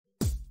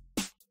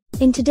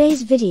In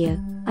today's video,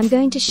 I'm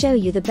going to show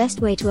you the best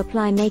way to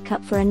apply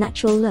makeup for a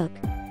natural look.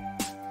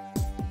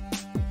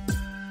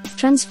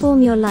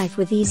 Transform your life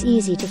with these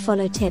easy to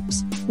follow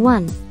tips.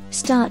 1.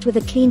 Start with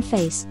a clean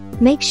face.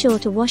 Make sure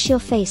to wash your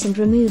face and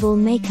remove all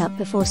makeup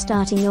before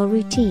starting your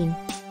routine.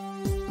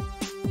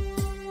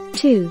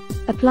 2.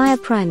 Apply a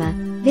primer.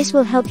 This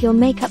will help your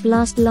makeup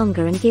last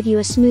longer and give you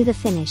a smoother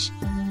finish.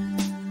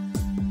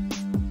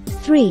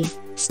 3.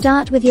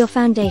 Start with your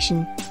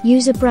foundation.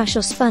 Use a brush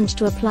or sponge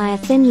to apply a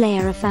thin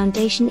layer of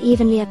foundation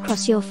evenly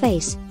across your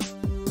face.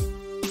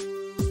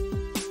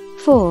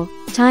 4.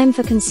 Time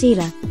for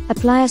concealer.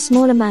 Apply a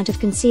small amount of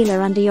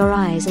concealer under your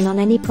eyes and on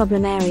any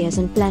problem areas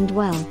and blend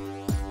well.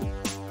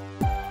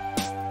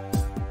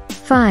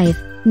 5.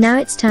 Now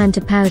it's time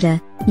to powder.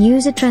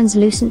 Use a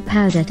translucent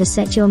powder to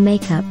set your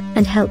makeup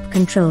and help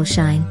control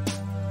shine.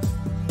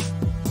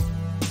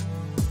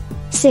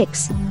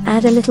 6.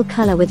 Add a little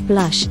color with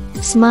blush.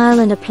 Smile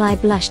and apply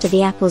blush to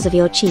the apples of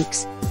your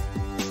cheeks.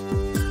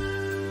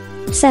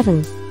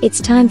 7. It's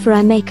time for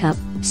eye makeup.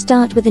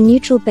 Start with a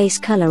neutral base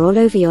color all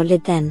over your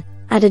lid, then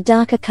add a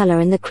darker color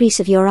in the crease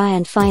of your eye,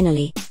 and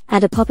finally,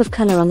 add a pop of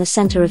color on the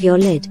center of your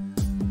lid.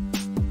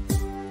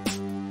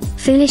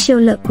 Finish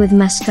your look with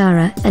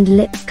mascara and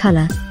lip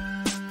color.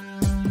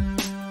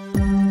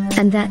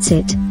 And that's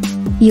it.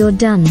 You're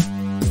done.